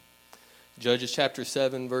Judges chapter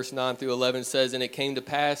 7, verse 9 through 11 says, And it came to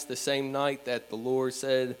pass the same night that the Lord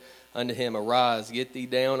said unto him, Arise, get thee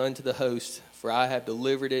down unto the host, for I have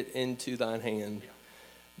delivered it into thine hand.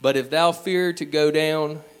 But if thou fear to go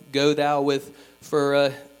down, go thou with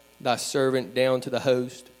Phurah thy servant down to the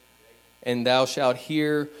host, and thou shalt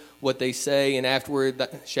hear what they say, and afterward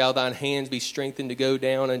shall thine hands be strengthened to go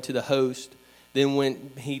down unto the host. Then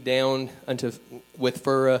went he down with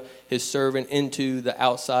Phurah his servant into the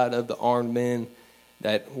outside of the armed men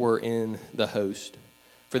that were in the host.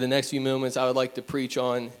 For the next few moments, I would like to preach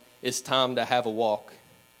on, it's time to have a walk.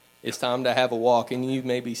 It's time to have a walk, and you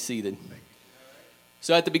may be seated.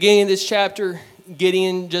 So at the beginning of this chapter,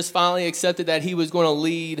 Gideon just finally accepted that he was going to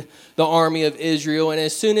lead the army of Israel. And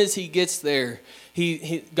as soon as he gets there,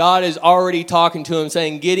 God is already talking to him,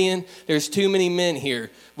 saying, Gideon, there's too many men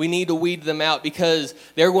here. We need to weed them out, because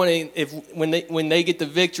they're going to, when they get the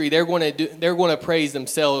victory, they're going to praise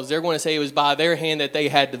themselves. They're going to say it was by their hand that they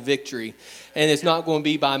had the victory, and it's not going to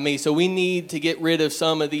be by me. So we need to get rid of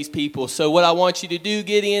some of these people. So what I want you to do,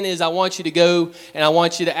 Gideon, is I want you to go and I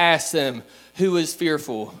want you to ask them, who is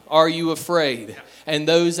fearful? Are you afraid? And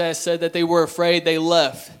those that said that they were afraid, they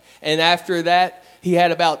left. And after that, he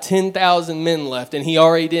had about 10,000 men left, and he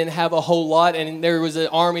already didn't have a whole lot. And there was an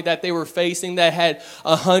army that they were facing that had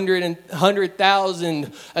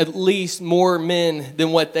 100,000 at least more men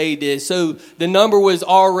than what they did. So the number was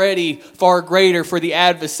already far greater for the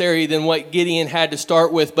adversary than what Gideon had to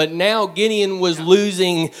start with. But now Gideon was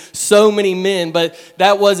losing so many men, but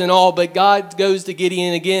that wasn't all. But God goes to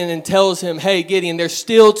Gideon again and tells him, hey, Gideon, there's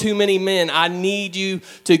still too many men. I need you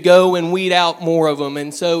to go and weed out more of them.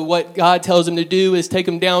 And so what God tells him to do is take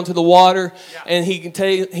them down to the water, and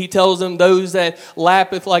he tells them, those that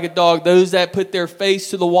lappeth like a dog, those that put their face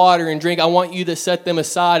to the water and drink, I want you to set them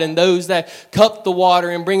aside. And those that cup the water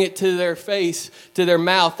and bring it to their face, to their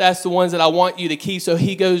mouth, that's the ones that I want you to keep. So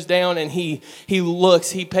he goes down and he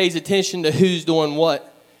looks, he pays attention to who's doing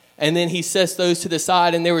what. And then he sets those to the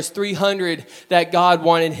side, and there was 300 that God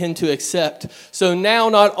wanted him to accept. So now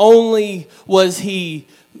not only was he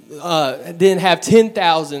didn't have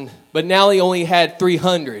 10,000, but now he only had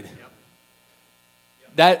 300.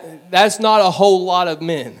 That's not a whole lot of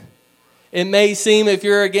men. It may seem if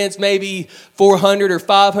you're against maybe 400 or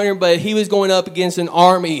 500, but he was going up against an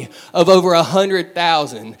army of over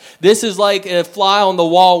 100,000. This is like a fly on the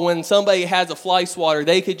wall. When somebody has a fly swatter,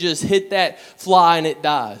 they could just hit that fly and it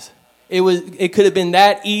dies. It could have been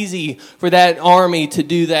that easy for that army to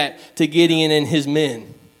do that to Gideon and his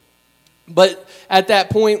men. But at that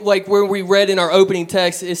point, like where we read in our opening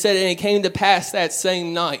text, it said, and it came to pass that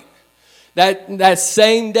same night. That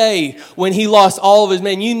same day when he lost all of his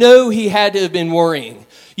men, you know he had to have been worrying.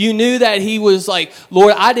 You knew that he was like,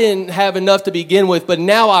 Lord, I didn't have enough to begin with, but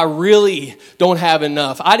now I really don't have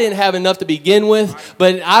enough. I didn't have enough to begin with,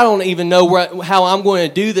 but I don't even know how I'm going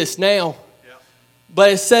to do this now. Yeah.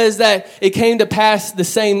 But it says that it came to pass the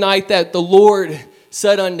same night that the Lord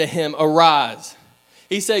said unto him, Arise.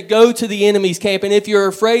 He said, go to the enemy's camp, and if you're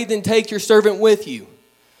afraid, then take your servant with you.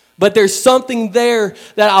 But there's something there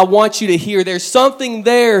that I want you to hear. There's something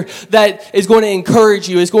there that is going to encourage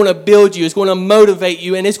you. It's going to build you. It's going to motivate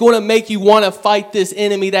you. And it's going to make you want to fight this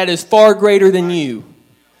enemy that is far greater than you.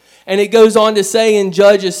 And it goes on to say in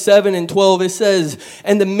Judges 7 and 12, it says,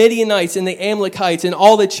 and the Midianites and the Amalekites and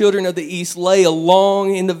all the children of the east lay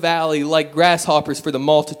along in the valley like grasshoppers for the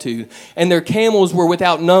multitude. And their camels were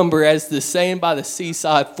without number, as the sand by the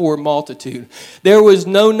seaside for multitude. There was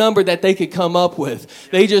no number that they could come up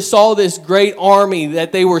with. They just saw this great army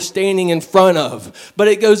that they were standing in front of. But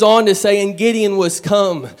it goes on to say, and Gideon was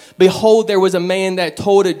come. Behold, there was a man that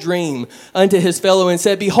told a dream unto his fellow and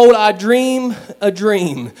said, Behold, I dream a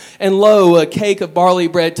dream. And lo, a cake of barley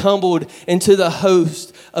bread tumbled into the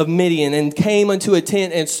host of Midian, and came unto a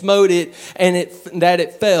tent, and smote it, and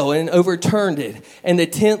it fell, and overturned it. And the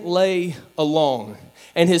tent lay along.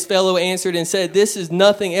 And his fellow answered and said, This is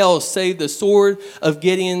nothing else save the sword of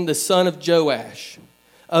Gideon, the son of Joash,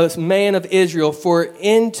 a man of Israel, for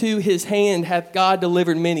into his hand hath God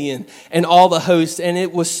delivered Midian and all the hosts. And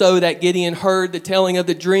it was so that Gideon heard the telling of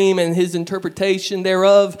the dream and his interpretation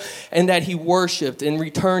thereof, and that he worshipped and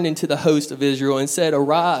returned into the host of Israel and said,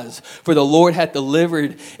 Arise, for the Lord hath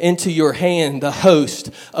delivered into your hand the host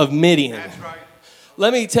of Midian. That's right.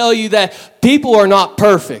 Let me tell you that people are not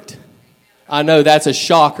perfect. I know that's a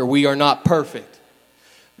shocker. We are not perfect.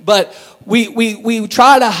 But we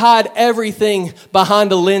try to hide everything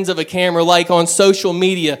behind the lens of a camera, like on social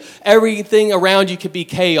media. Everything around you could be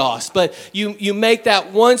chaos. But you make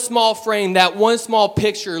that one small frame, that one small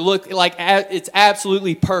picture look like it's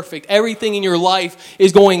absolutely perfect. Everything in your life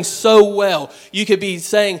is going so well. You could be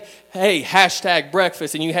saying, hey, hashtag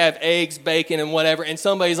breakfast, and you have eggs, bacon, and whatever, and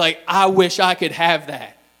somebody's like, I wish I could have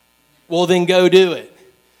that. Well, then go do it.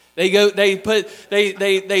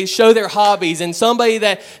 They show their hobbies, and somebody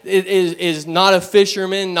that is not a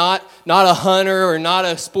fisherman, not a hunter, or not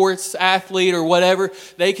a sports athlete or whatever,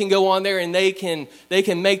 they can go on there and they can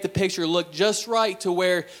make the picture look just right to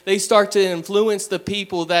where they start to influence the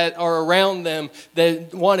people that are around them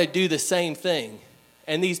that want to do the same thing.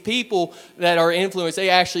 And these people that are influenced, they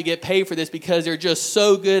actually get paid for this because they're just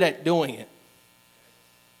so good at doing it.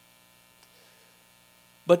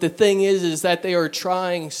 But the thing is that they are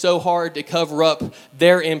trying so hard to cover up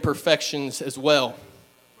their imperfections as well.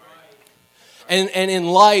 And in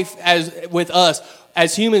life, as with us,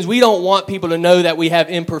 as humans, we don't want people to know that we have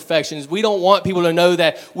imperfections. We don't want people to know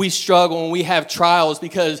that we struggle and we have trials,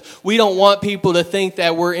 because we don't want people to think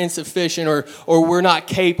that we're insufficient or we're not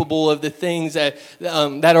capable of the things that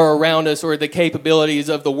are around us, or the capabilities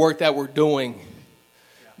of the work that we're doing.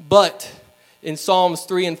 But in Psalms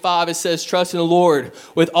 3 and 5, it says, trust in the Lord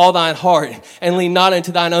with all thine heart, and lean not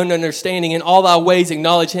unto thine own understanding. In all thy ways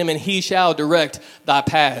acknowledge him, and he shall direct thy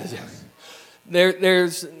paths.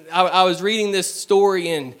 I was reading this story,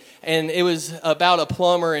 and it was about a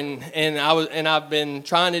plumber, and I've been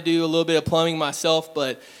trying to do a little bit of plumbing myself,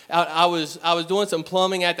 but I was doing some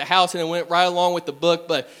plumbing at the house, and it went right along with the book,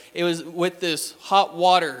 but it was with this hot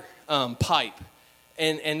water pipe.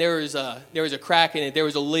 And there was a crack in it. There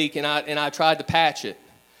was a leak, and I tried to patch it.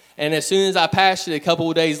 And as soon as I patched it, a couple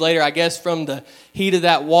of days later, I guess from the heat of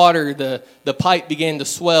that water, the pipe began to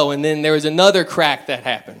swell. And then there was another crack that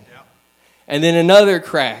happened. Yeah. And then another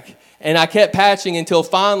crack. And I kept patching until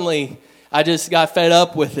finally I just got fed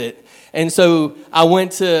up with it. And so I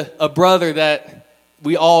went to a brother that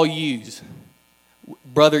we all use,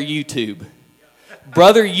 Brother YouTube.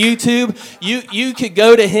 Brother YouTube, you could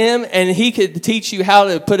go to him and he could teach you how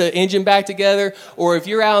to put an engine back together. Or if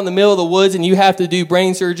you're out in the middle of the woods and you have to do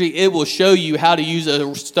brain surgery, it will show you how to use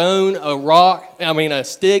a stone, a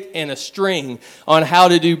stick, and a string on how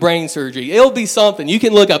to do brain surgery. It'll be something. You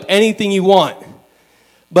can look up anything you want.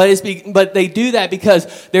 But they do that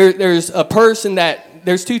because there's a person that,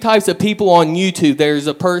 there's two types of people on YouTube. There's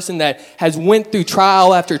a person that has went through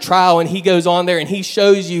trial after trial, and he goes on there and he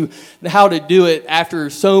shows you how to do it after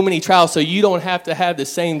so many trials, so you don't have to have the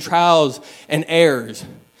same trials and errors.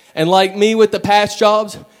 And like me with the past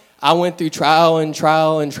jobs, I went through trial and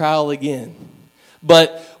trial and trial again.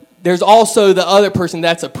 But there's also the other person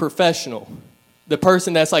that's a professional. The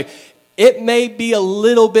person that's like, it may be a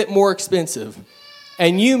little bit more expensive,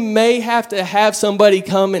 and you may have to have somebody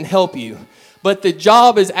come and help you. But the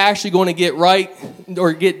job is actually going to get right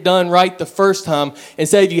or get done right the first time,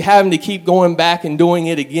 instead of you having to keep going back and doing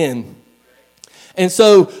it again. And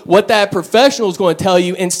so what that professional is going to tell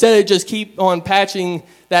you, instead of just keep on patching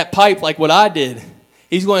that pipe like what I did,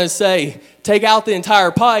 he's going to say, take out the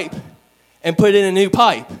entire pipe and put in a new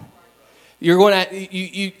pipe. You're going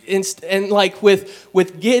to, and like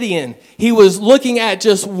with Gideon, he was looking at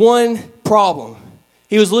just one problem.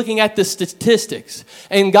 He was looking at the statistics.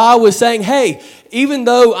 And God was saying, hey, even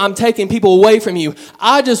though I'm taking people away from you,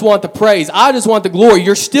 I just want the praise. I just want the glory.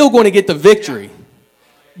 You're still going to get the victory.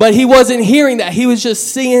 But he wasn't hearing that. He was just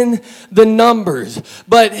seeing the numbers.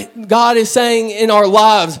 But God is saying in our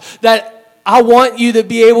lives that I want you to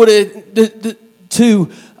be able to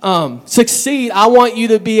succeed. I want you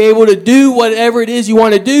to be able to do whatever it is you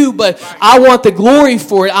want to do, but I want the glory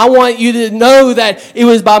for it. I want you to know that it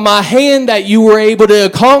was by my hand that you were able to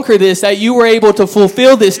conquer this, that you were able to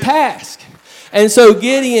fulfill this task. And so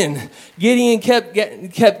Gideon kept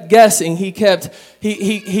guessing. He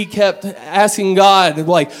kept asking God,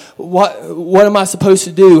 like, what am I supposed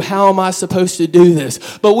to do? How am I supposed to do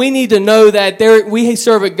this? But we need to know that we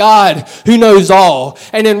serve a God who knows all.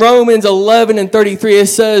 And in Romans 11:33, it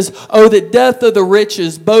says, oh, the depth of the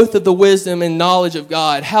riches, both of the wisdom and knowledge of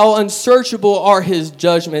God. How unsearchable are his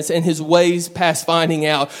judgments and his ways past finding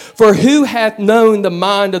out. For who hath known the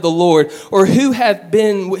mind of the Lord? Or who hath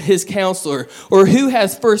been his counselor? Or who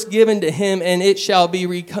hath first given to him, and it shall be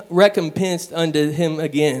recompensed unto to him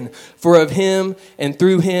again. For of him and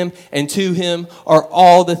through him and to him are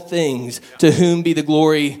all the things, to whom be the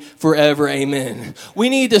glory forever. Amen. We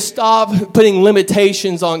need to stop putting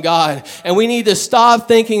limitations on God. And we need to stop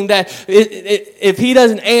thinking that if he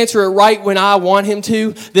doesn't answer it right when I want him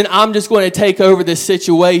to, then I'm just going to take over this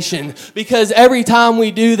situation. Because every time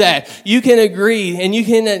we do that, you can agree and you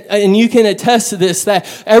can attest to this,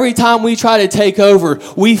 that every time we try to take over,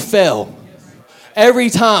 we fail. Every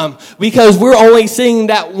time, because we're only seeing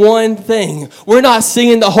that one thing. We're not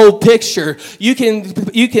seeing the whole picture. You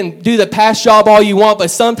can do the past job all you want,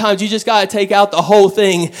 but sometimes you just got to take out the whole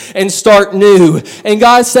thing and start new. And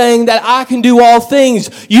God's saying that I can do all things.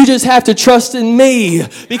 You just have to trust in me.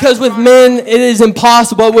 Because with men, it is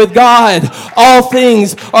impossible. But with God, all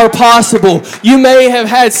things are possible. You may have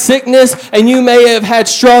had sickness and you may have had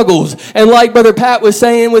struggles. And like Brother Pat was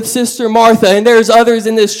saying with Sister Martha, and there's others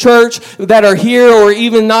in this church that are here or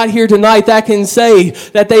even not here tonight that can say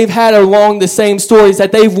that they've had along the same stories,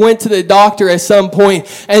 that they've went to the doctor at some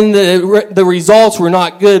point and the results were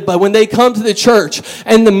not good. But when they come to the church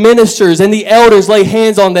and the ministers and the elders lay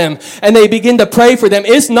hands on them and they begin to pray for them,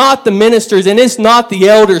 it's not the ministers and it's not the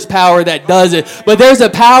elders' power that does it, but there's a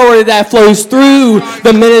power that flows through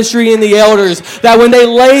the ministry and the elders, that when they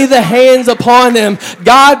lay the hands upon them,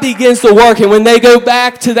 God begins to work. And when they go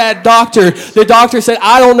back to that doctor, the doctor said,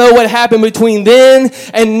 I don't know what happened between then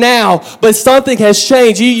and now, but something has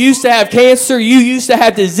changed. You used to have cancer, you used to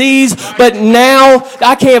have disease, but now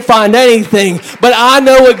I can't find anything. But I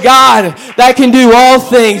know a God that can do all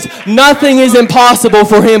things. Nothing is impossible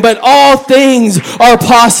for him, but all things are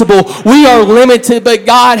possible. We are limited, but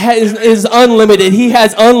God is unlimited. He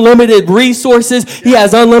has unlimited resources. He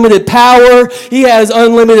has unlimited power. He has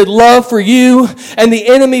unlimited love for you, and the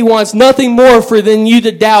enemy wants nothing more than you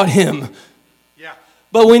to doubt him.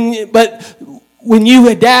 But when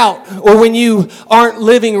you doubt or when you aren't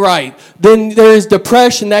living right, then there is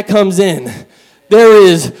depression that comes in. There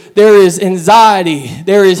is anxiety.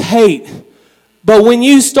 There is hate. But when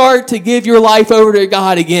you start to give your life over to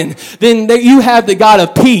God again, then you have the God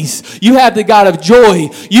of peace. You have the God of joy.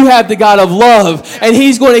 You have the God of love. And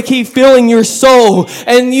he's going to keep filling your soul.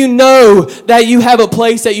 And you know that you have a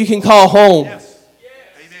place that you can call home.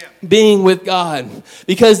 Being with God,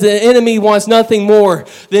 because the enemy wants nothing more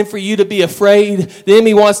than for you to be afraid. The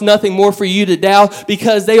enemy wants nothing more for you to doubt,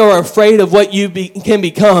 because they are afraid of what you can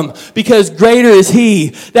become, because greater is he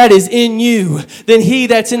that is in you than he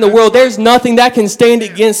that's in the world. There's nothing that can stand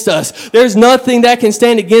against us. There's nothing that can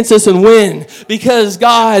stand against us and win, because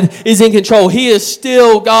God is in control. He is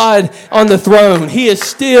still God on the throne. He is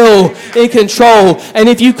still in control. And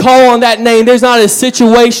if you call on that name, there's not a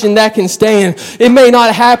situation that can stand. It may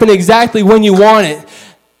not happen exactly when you want it.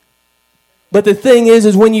 But the thing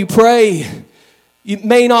is when you pray, it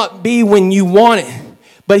may not be when you want it,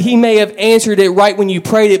 but he may have answered it right when you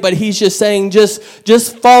prayed it. But he's just saying, just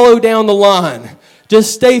follow down the line.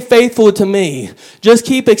 Just stay faithful to me. Just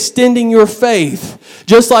keep extending your faith.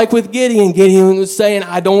 Just like with Gideon. Gideon was saying,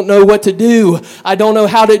 I don't know what to do. I don't know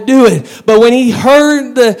how to do it. But when he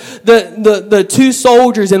heard the two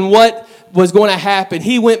soldiers and what was going to happen,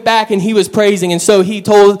 he went back and he was praising. And so he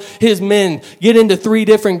told his men, get into 3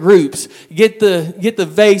 different groups, get the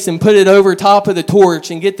vase and put it over top of the torch,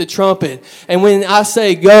 and get the trumpet. And when I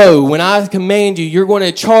say go, when I command you, you're going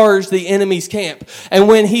to charge the enemy's camp. And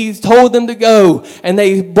when he told them to go, and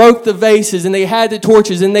they broke the vases and they had the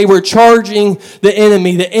torches and they were charging the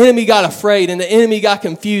enemy got afraid and the enemy got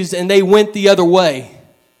confused and they went the other way.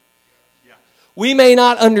 We may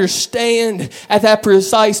not understand at that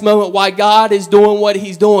precise moment why God is doing what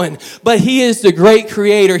he's doing, but he is the great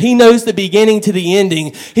creator. He knows the beginning to the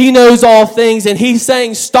ending. He knows all things, and he's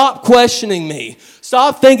saying, stop questioning me.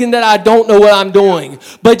 Stop thinking that I don't know what I'm doing,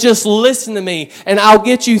 but just listen to me, and I'll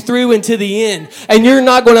get you through into the end. And you're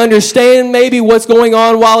not going to understand maybe what's going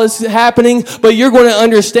on while it's happening, but you're going to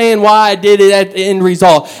understand why I did it at the end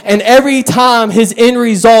result. And every time, his end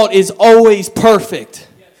result is always perfect.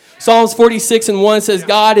 Psalms 46:1 says,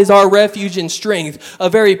 God is our refuge and strength,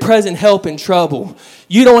 a very present help in trouble.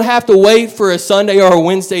 You don't have to wait for a Sunday or a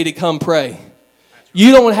Wednesday to come pray.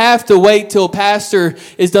 You don't have to wait till pastor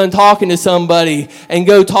is done talking to somebody and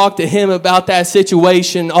go talk to him about that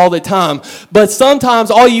situation all the time. But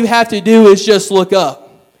sometimes all you have to do is just look up.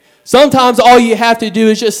 Sometimes all you have to do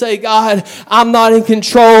is just say, God, I'm not in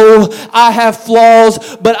control. I have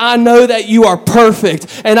flaws, but I know that you are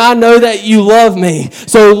perfect, and I know that you love me.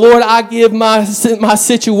 So, Lord, I give my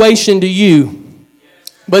situation to you.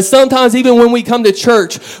 But sometimes even when we come to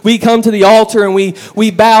church, we come to the altar and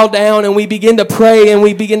we bow down and we begin to pray and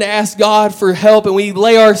we begin to ask God for help, and we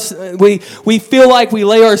feel like we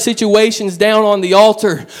lay our situations down on the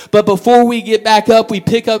altar. But before we get back up, we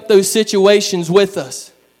pick up those situations with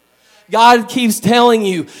us. God keeps telling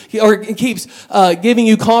you, or keeps giving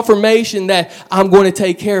you confirmation that I'm going to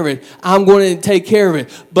take care of it. I'm going to take care of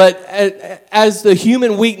it. But as the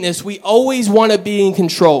human weakness, we always want to be in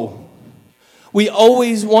control. We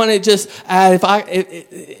always want to just,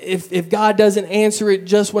 if God doesn't answer it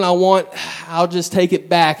just when I want, I'll just take it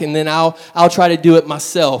back and then I'll try to do it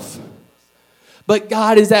myself. But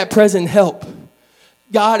God is that present help.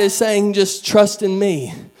 God is saying, just trust in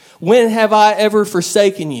me. When have I ever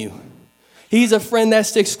forsaken you? He's a friend that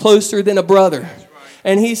sticks closer than a brother.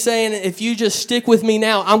 And he's saying, if you just stick with me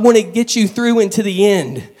now, I'm going to get you through into the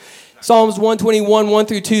end. Psalms 121,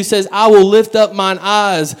 1-2 says, I will lift up mine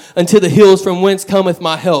eyes unto the hills from whence cometh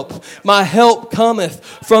my help. My help cometh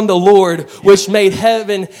from the Lord, which made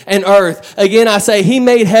heaven and earth. Again, I say, he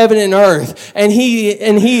made heaven and earth, and he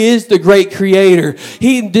is the great creator.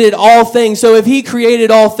 He did all things. So if he created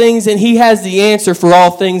all things, then he has the answer for all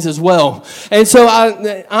things as well. And so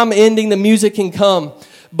I'm ending. The music can come.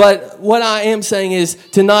 But what I am saying is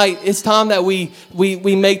tonight, it's time that we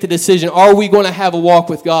make the decision. Are we going to have a walk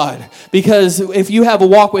with God? Because if you have a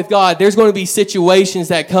walk with God, there's going to be situations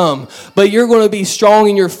that come. But you're going to be strong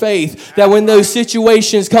in your faith that when those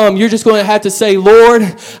situations come, you're just going to have to say,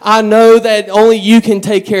 Lord, I know that only you can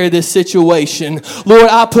take care of this situation. Lord,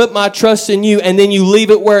 I put my trust in you. And then you leave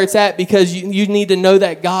it where it's at because you need to know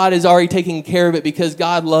that God is already taking care of it because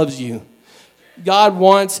God loves you. God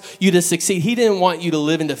wants you to succeed. He didn't want you to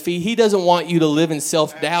live in defeat. He doesn't want you to live in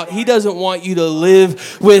self-doubt. He doesn't want you to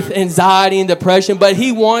live with anxiety and depression, but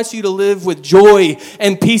he wants you to live with joy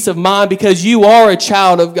and peace of mind because you are a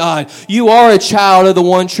child of God. You are a child of the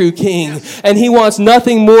one true King. And he wants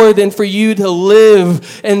nothing more than for you to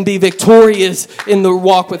live and be victorious in the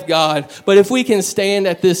walk with God. But if we can stand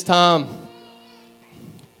at this time,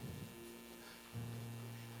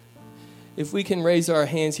 if we can raise our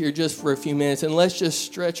hands here just for a few minutes, and let's just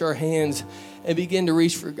stretch our hands and begin to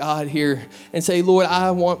reach for God here and say, Lord, I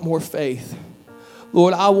want more faith.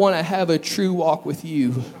 Lord, I want to have a true walk with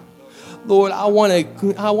you. Lord, I want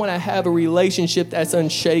to have a relationship that's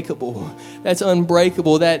unshakable, that's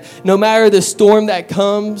unbreakable, that no matter the storm that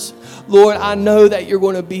comes, Lord, I know that you're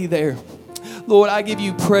going to be there. Lord, I give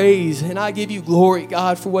you praise and I give you glory,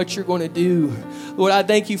 God, for what you're going to do. Lord, I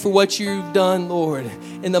thank you for what you've done, Lord,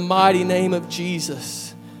 in the mighty name of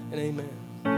Jesus. And amen.